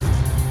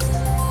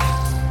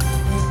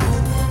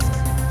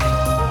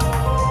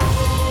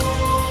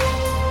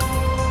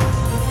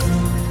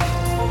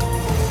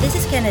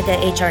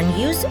Canada HR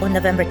News on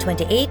November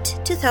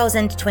 28,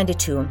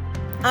 2022.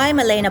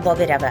 I'm Elena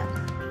Bobireva.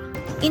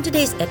 In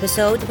today's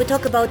episode, we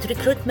talk about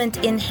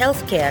recruitment in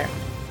healthcare,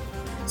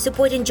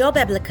 supporting job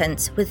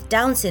applicants with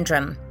Down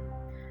syndrome,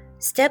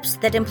 steps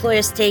that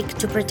employers take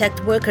to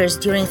protect workers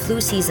during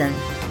flu season,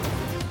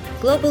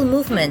 global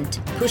movement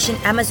pushing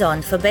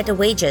Amazon for better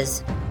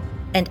wages,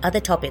 and other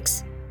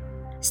topics.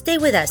 Stay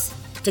with us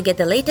to get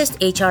the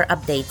latest HR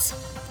updates.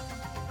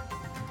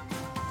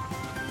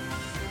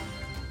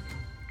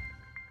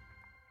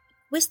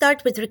 We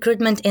start with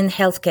recruitment in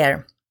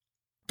healthcare.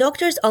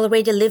 Doctors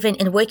already living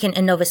and working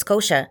in Nova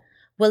Scotia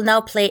will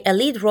now play a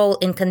lead role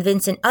in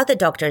convincing other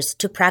doctors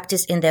to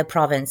practice in their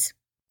province.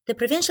 The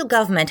provincial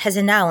government has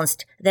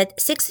announced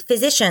that 6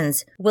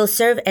 physicians will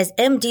serve as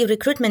MD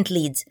recruitment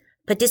leads,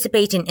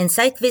 participating in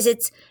site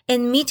visits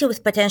and meeting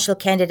with potential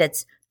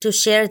candidates to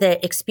share their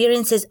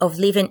experiences of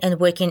living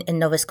and working in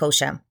Nova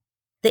Scotia.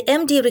 The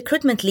MD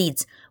recruitment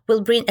leads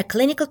will bring a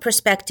clinical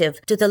perspective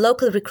to the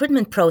local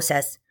recruitment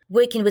process,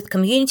 working with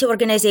community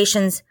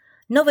organizations,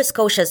 Nova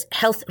Scotia's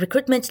health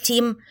recruitment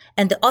team,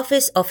 and the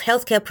Office of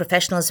Healthcare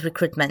Professionals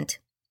Recruitment.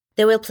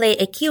 They will play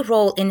a key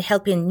role in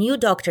helping new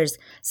doctors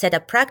set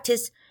up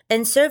practice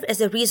and serve as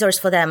a resource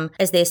for them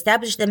as they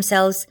establish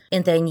themselves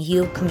in their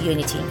new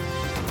community.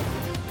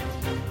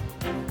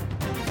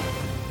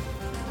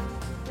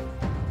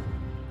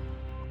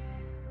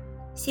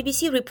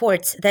 CBC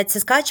reports that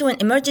Saskatchewan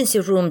emergency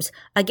rooms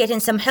are getting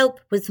some help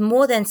with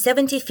more than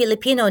 70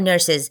 Filipino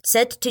nurses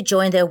set to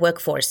join their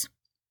workforce.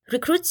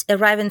 Recruits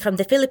arriving from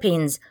the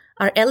Philippines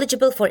are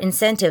eligible for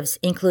incentives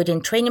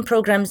including training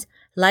programs,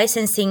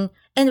 licensing,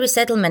 and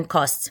resettlement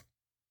costs.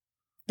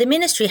 The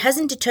ministry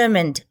hasn't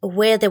determined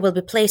where they will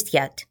be placed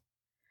yet.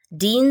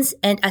 Deans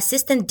and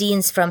assistant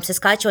deans from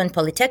Saskatchewan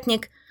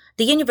Polytechnic,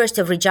 the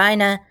University of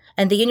Regina,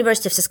 and the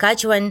University of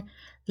Saskatchewan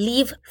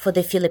leave for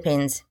the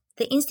Philippines.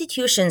 The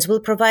institutions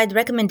will provide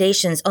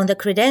recommendations on the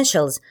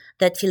credentials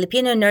that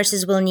Filipino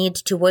nurses will need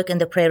to work in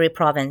the Prairie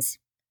Province.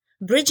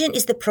 Bridging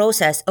is the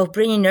process of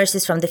bringing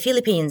nurses from the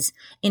Philippines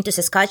into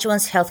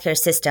Saskatchewan's healthcare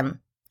system.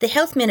 The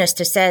health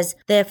minister says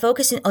they are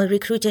focusing on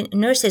recruiting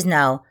nurses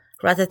now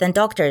rather than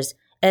doctors,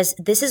 as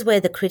this is where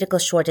the critical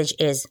shortage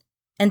is.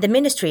 And the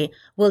ministry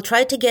will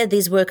try to get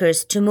these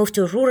workers to move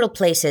to rural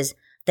places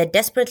that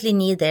desperately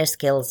need their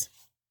skills.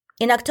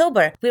 In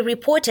October, we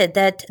reported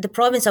that the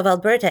province of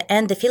Alberta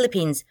and the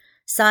Philippines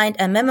signed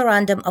a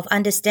memorandum of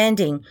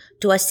understanding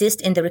to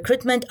assist in the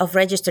recruitment of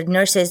registered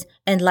nurses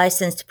and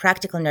licensed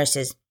practical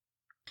nurses.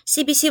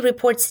 CBC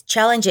reports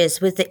challenges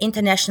with the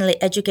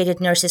internationally educated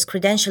nurses'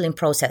 credentialing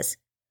process.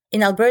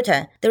 In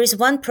Alberta, there is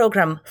one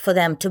program for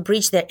them to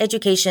bridge their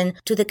education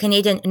to the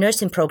Canadian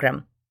nursing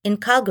program. In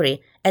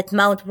Calgary, at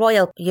Mount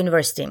Royal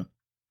University.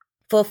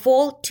 For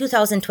fall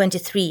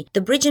 2023,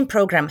 the bridging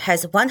program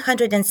has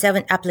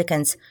 107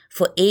 applicants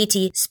for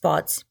 80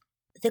 spots.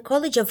 The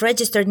College of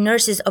Registered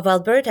Nurses of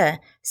Alberta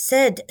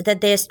said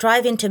that they are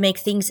striving to make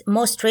things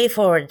more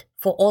straightforward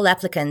for all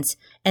applicants,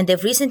 and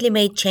they've recently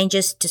made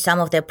changes to some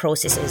of their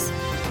processes.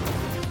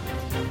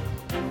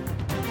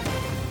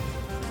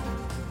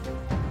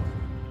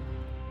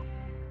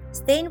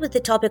 Staying with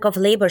the topic of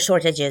labor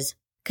shortages,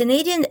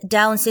 Canadian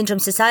Down Syndrome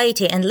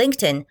Society and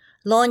LinkedIn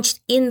launched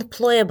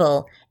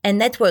Employable, a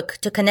network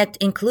to connect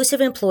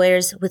inclusive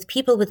employers with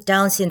people with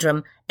Down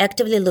syndrome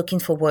actively looking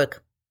for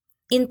work.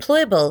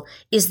 Employable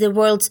is the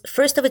world's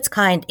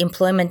first-of-its-kind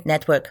employment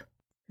network.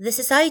 The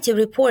society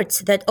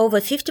reports that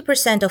over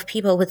 50% of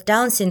people with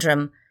Down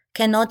syndrome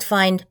cannot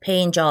find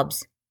paying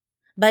jobs.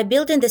 By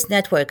building this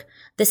network,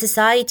 the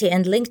society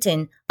and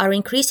LinkedIn are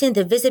increasing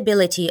the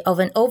visibility of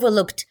an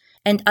overlooked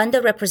and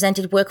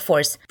underrepresented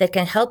workforce that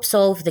can help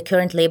solve the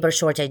current labor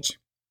shortage.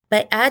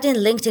 By adding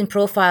LinkedIn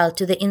profile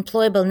to the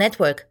Employable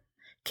network,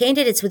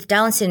 candidates with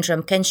Down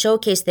syndrome can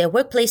showcase their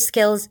workplace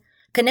skills,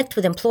 connect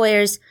with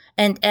employers,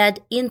 and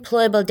add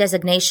Employable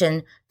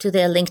designation to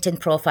their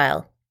LinkedIn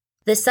profile.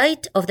 The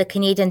site of the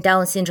Canadian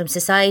Down Syndrome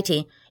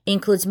Society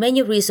includes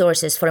many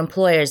resources for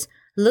employers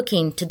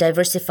looking to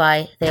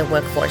diversify their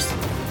workforce.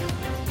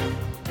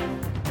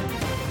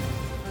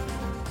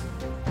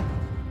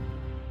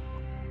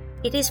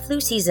 It is flu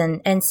season,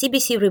 and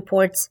CBC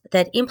reports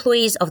that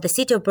employees of the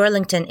City of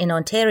Burlington in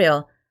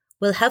Ontario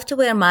will have to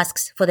wear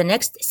masks for the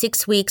next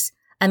 6 weeks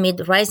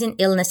amid rising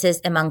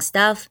illnesses among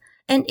staff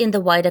and in the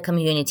wider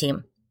community.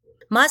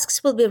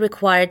 Masks will be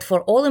required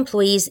for all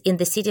employees in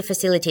the city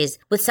facilities,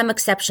 with some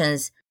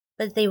exceptions,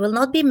 but they will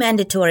not be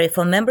mandatory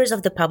for members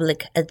of the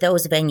public at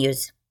those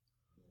venues.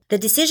 The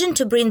decision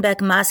to bring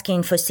back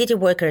masking for city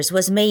workers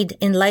was made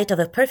in light of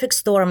a perfect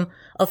storm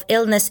of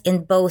illness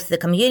in both the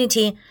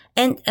community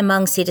and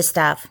among city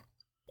staff.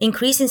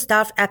 Increasing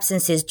staff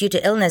absences due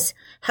to illness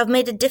have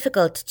made it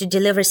difficult to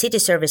deliver city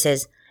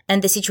services,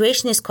 and the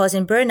situation is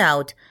causing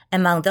burnout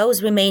among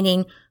those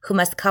remaining who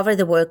must cover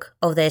the work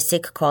of their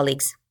sick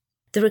colleagues.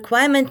 The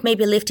requirement may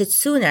be lifted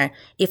sooner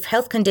if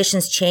health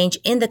conditions change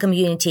in the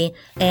community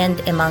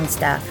and among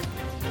staff.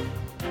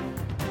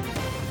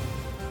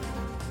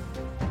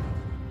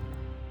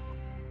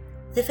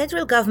 The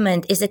federal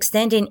government is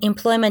extending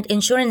employment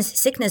insurance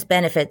sickness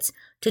benefits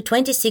to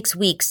 26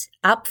 weeks,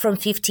 up from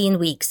 15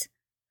 weeks.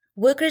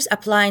 Workers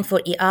applying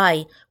for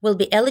EI will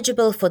be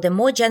eligible for the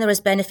more generous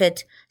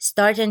benefit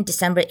starting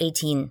December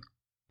 18.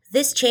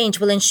 This change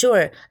will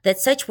ensure that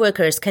such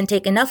workers can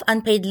take enough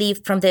unpaid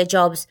leave from their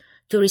jobs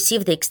to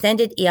receive the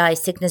extended EI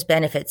sickness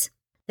benefits.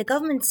 The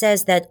government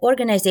says that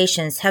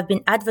organizations have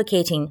been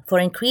advocating for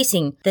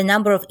increasing the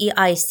number of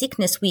EI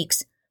sickness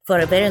weeks for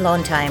a very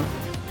long time.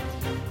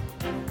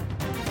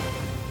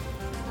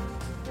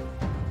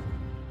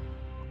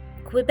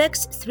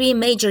 Quebec's 3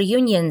 major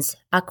unions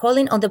are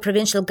calling on the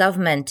provincial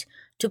government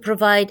to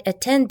provide a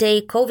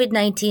 10-day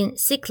COVID-19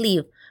 sick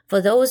leave for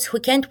those who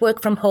can't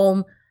work from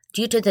home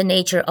due to the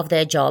nature of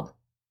their job.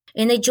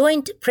 In a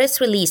joint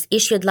press release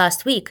issued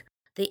last week,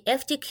 the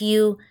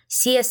FTQ,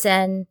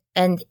 CSN,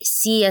 and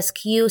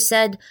CSQ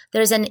said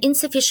there is an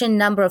insufficient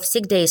number of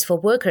sick days for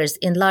workers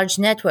in large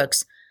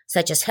networks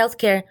such as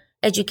healthcare,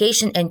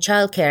 education, and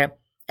childcare,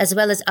 as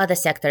well as other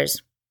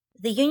sectors.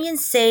 The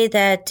unions say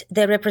that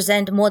they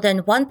represent more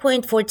than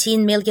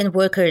 1.14 million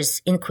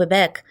workers in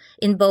Quebec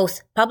in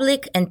both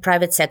public and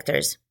private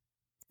sectors.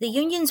 The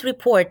unions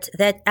report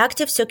that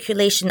active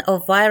circulation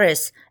of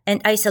virus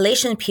and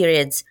isolation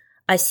periods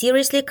are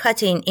seriously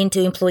cutting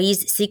into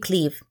employees' sick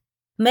leave.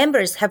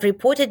 Members have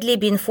reportedly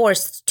been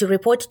forced to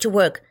report to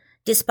work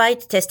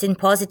despite testing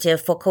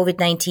positive for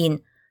COVID-19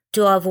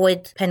 to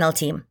avoid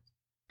penalty.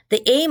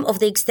 The aim of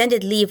the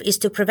extended leave is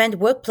to prevent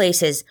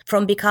workplaces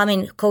from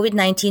becoming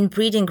COVID-19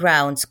 breeding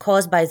grounds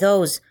caused by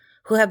those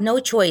who have no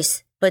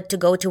choice but to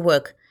go to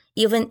work,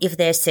 even if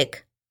they're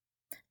sick.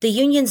 The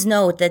unions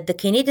note that the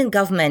Canadian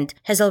government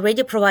has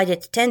already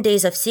provided 10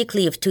 days of sick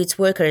leave to its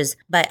workers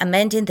by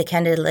amending the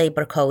Canada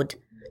Labour Code.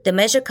 The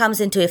measure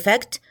comes into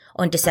effect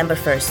on December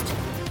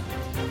 1st.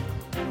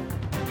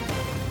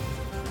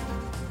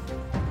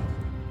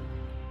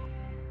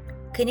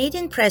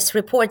 Canadian press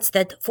reports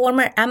that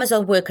former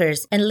Amazon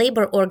workers and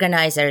labor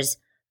organizers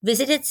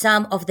visited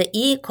some of the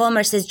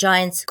e-commerce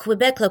giant's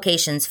Quebec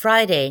locations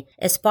Friday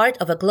as part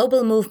of a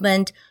global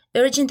movement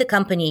urging the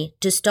company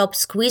to stop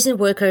squeezing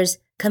workers,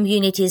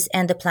 communities,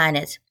 and the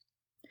planet.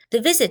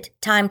 The visit,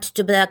 timed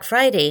to Black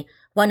Friday,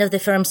 one of the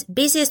firm's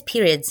busiest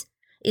periods,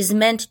 is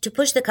meant to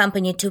push the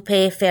company to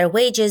pay fair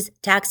wages,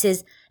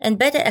 taxes, and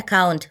better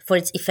account for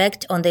its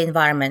effect on the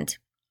environment.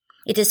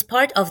 It is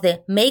part of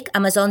the Make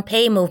Amazon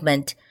Pay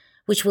movement,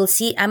 which will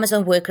see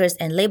Amazon workers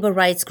and labor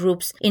rights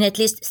groups in at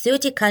least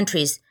 30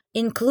 countries,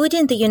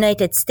 including the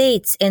United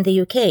States and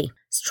the UK,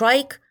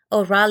 strike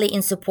or rally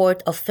in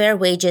support of fair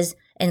wages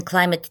and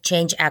climate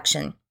change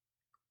action.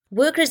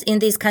 Workers in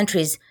these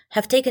countries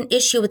have taken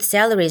issue with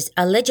salaries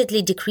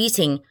allegedly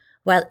decreasing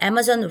while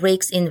Amazon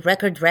rakes in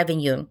record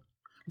revenue.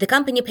 The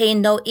company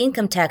paying no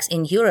income tax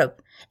in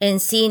Europe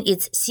and seeing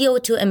its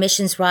CO2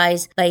 emissions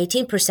rise by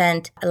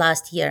 18%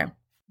 last year.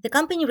 The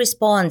company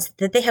responds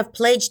that they have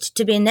pledged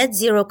to be net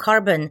zero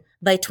carbon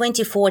by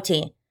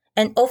 2040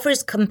 and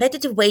offers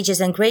competitive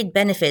wages and great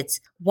benefits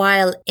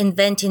while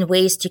inventing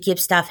ways to keep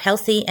staff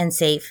healthy and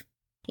safe.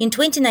 In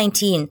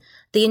 2019,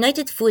 the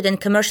United Food and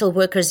Commercial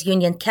Workers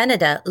Union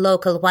Canada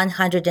Local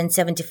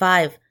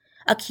 175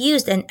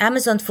 accused an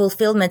Amazon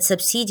fulfillment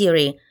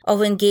subsidiary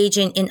of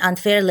engaging in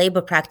unfair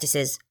labor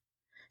practices.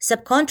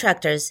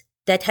 Subcontractors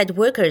that had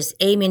workers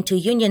aiming to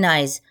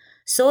unionize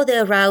saw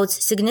their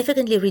routes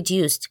significantly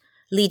reduced,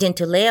 leading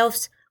to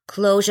layoffs,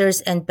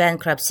 closures, and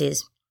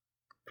bankruptcies.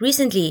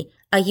 Recently,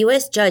 a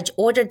U.S. judge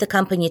ordered the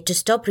company to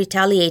stop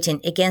retaliating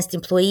against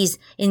employees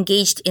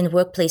engaged in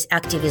workplace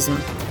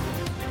activism.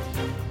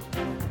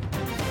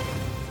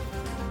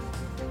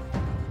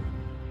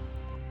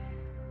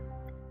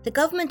 The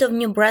government of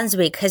New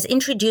Brunswick has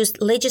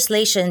introduced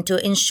legislation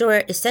to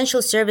ensure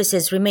essential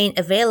services remain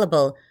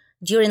available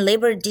during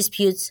labor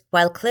disputes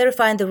while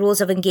clarifying the rules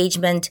of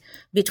engagement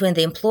between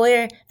the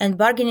employer and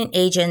bargaining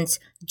agents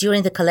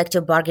during the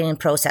collective bargaining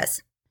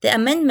process. The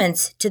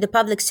amendments to the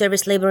Public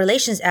Service Labor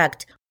Relations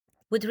Act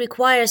would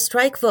require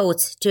strike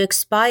votes to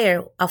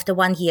expire after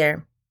 1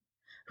 year,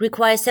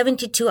 require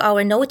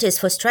 72-hour notice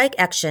for strike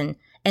action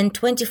and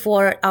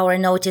 24-hour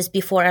notice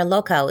before a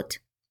lockout,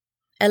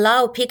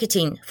 allow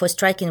picketing for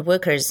striking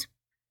workers,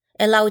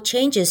 allow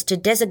changes to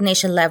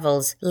designation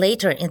levels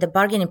later in the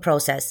bargaining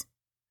process,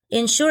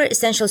 ensure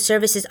essential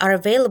services are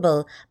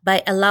available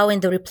by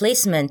allowing the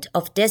replacement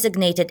of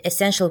designated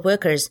essential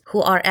workers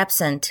who are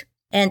absent,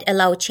 and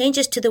allow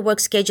changes to the work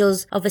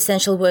schedules of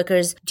essential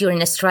workers during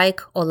a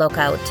strike or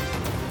lockout.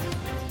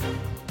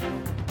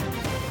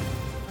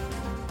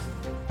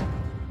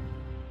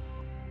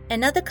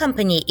 Another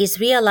company is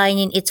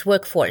realigning its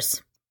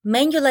workforce.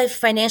 Manulife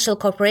Financial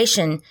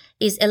Corporation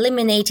is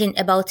eliminating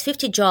about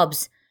 50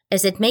 jobs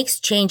as it makes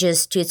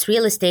changes to its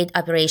real estate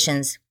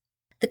operations.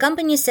 The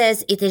company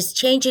says it is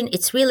changing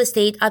its real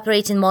estate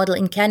operating model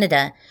in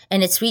Canada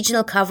and its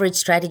regional coverage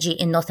strategy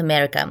in North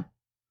America.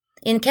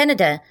 In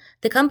Canada,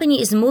 the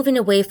company is moving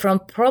away from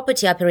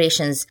property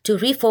operations to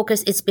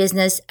refocus its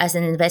business as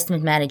an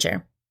investment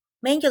manager.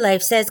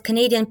 Manulife says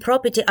Canadian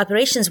property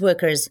operations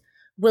workers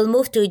will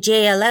move to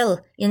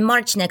JLL in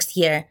March next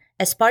year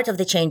as part of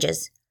the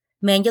changes.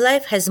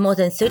 Manulife has more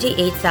than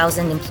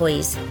 38,000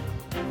 employees.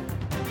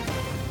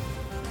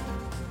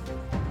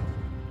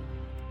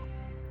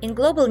 In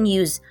global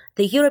news,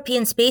 the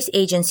European Space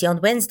Agency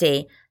on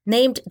Wednesday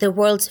named the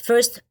world's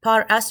first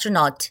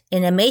astronaut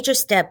in a major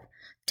step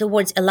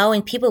towards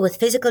allowing people with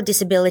physical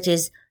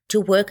disabilities to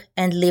work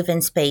and live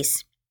in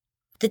space.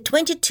 The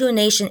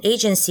 22-nation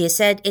agency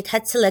said it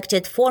had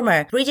selected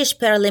former British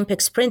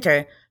Paralympic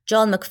sprinter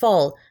John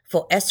McFall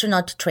for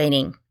astronaut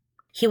training.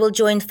 He will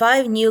join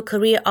 5 new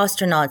career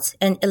astronauts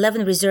and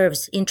 11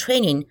 reserves in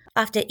training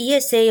after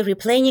ESA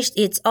replenished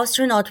its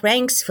astronaut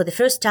ranks for the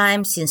first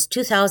time since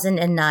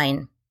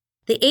 2009.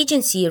 The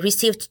agency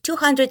received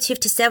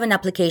 257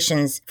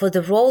 applications for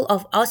the role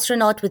of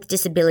astronaut with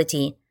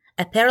disability,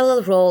 a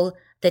parallel role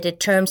that it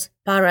terms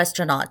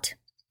para-astronaut.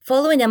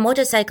 Following a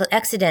motorcycle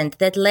accident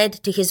that led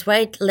to his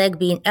right leg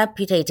being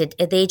amputated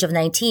at the age of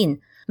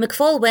 19,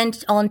 McFall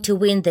went on to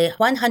win the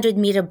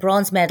 100-meter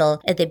bronze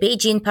medal at the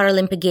Beijing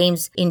Paralympic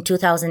Games in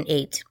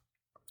 2008.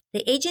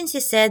 The agency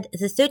said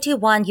the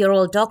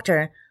 31-year-old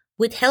doctor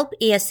would help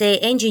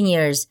ESA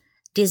engineers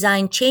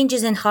design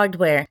changes in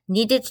hardware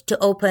needed to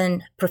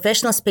open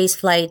professional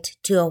spaceflight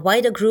to a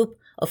wider group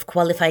of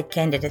qualified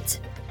candidates.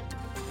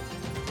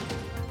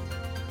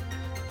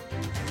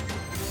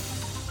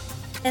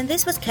 And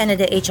this was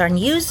Canada HR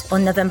News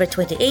on November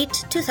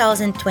 28,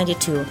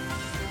 2022.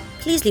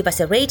 Please leave us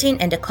a rating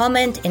and a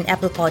comment in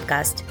Apple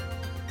Podcast.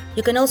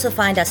 You can also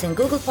find us in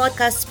Google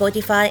Podcasts,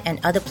 Spotify,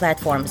 and other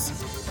platforms.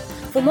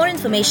 For more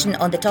information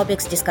on the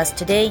topics discussed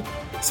today,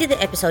 see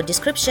the episode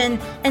description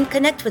and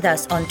connect with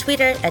us on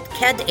Twitter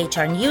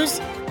 @CADHRNews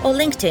or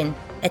LinkedIn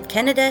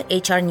 @Canada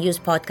HR News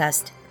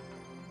Podcast.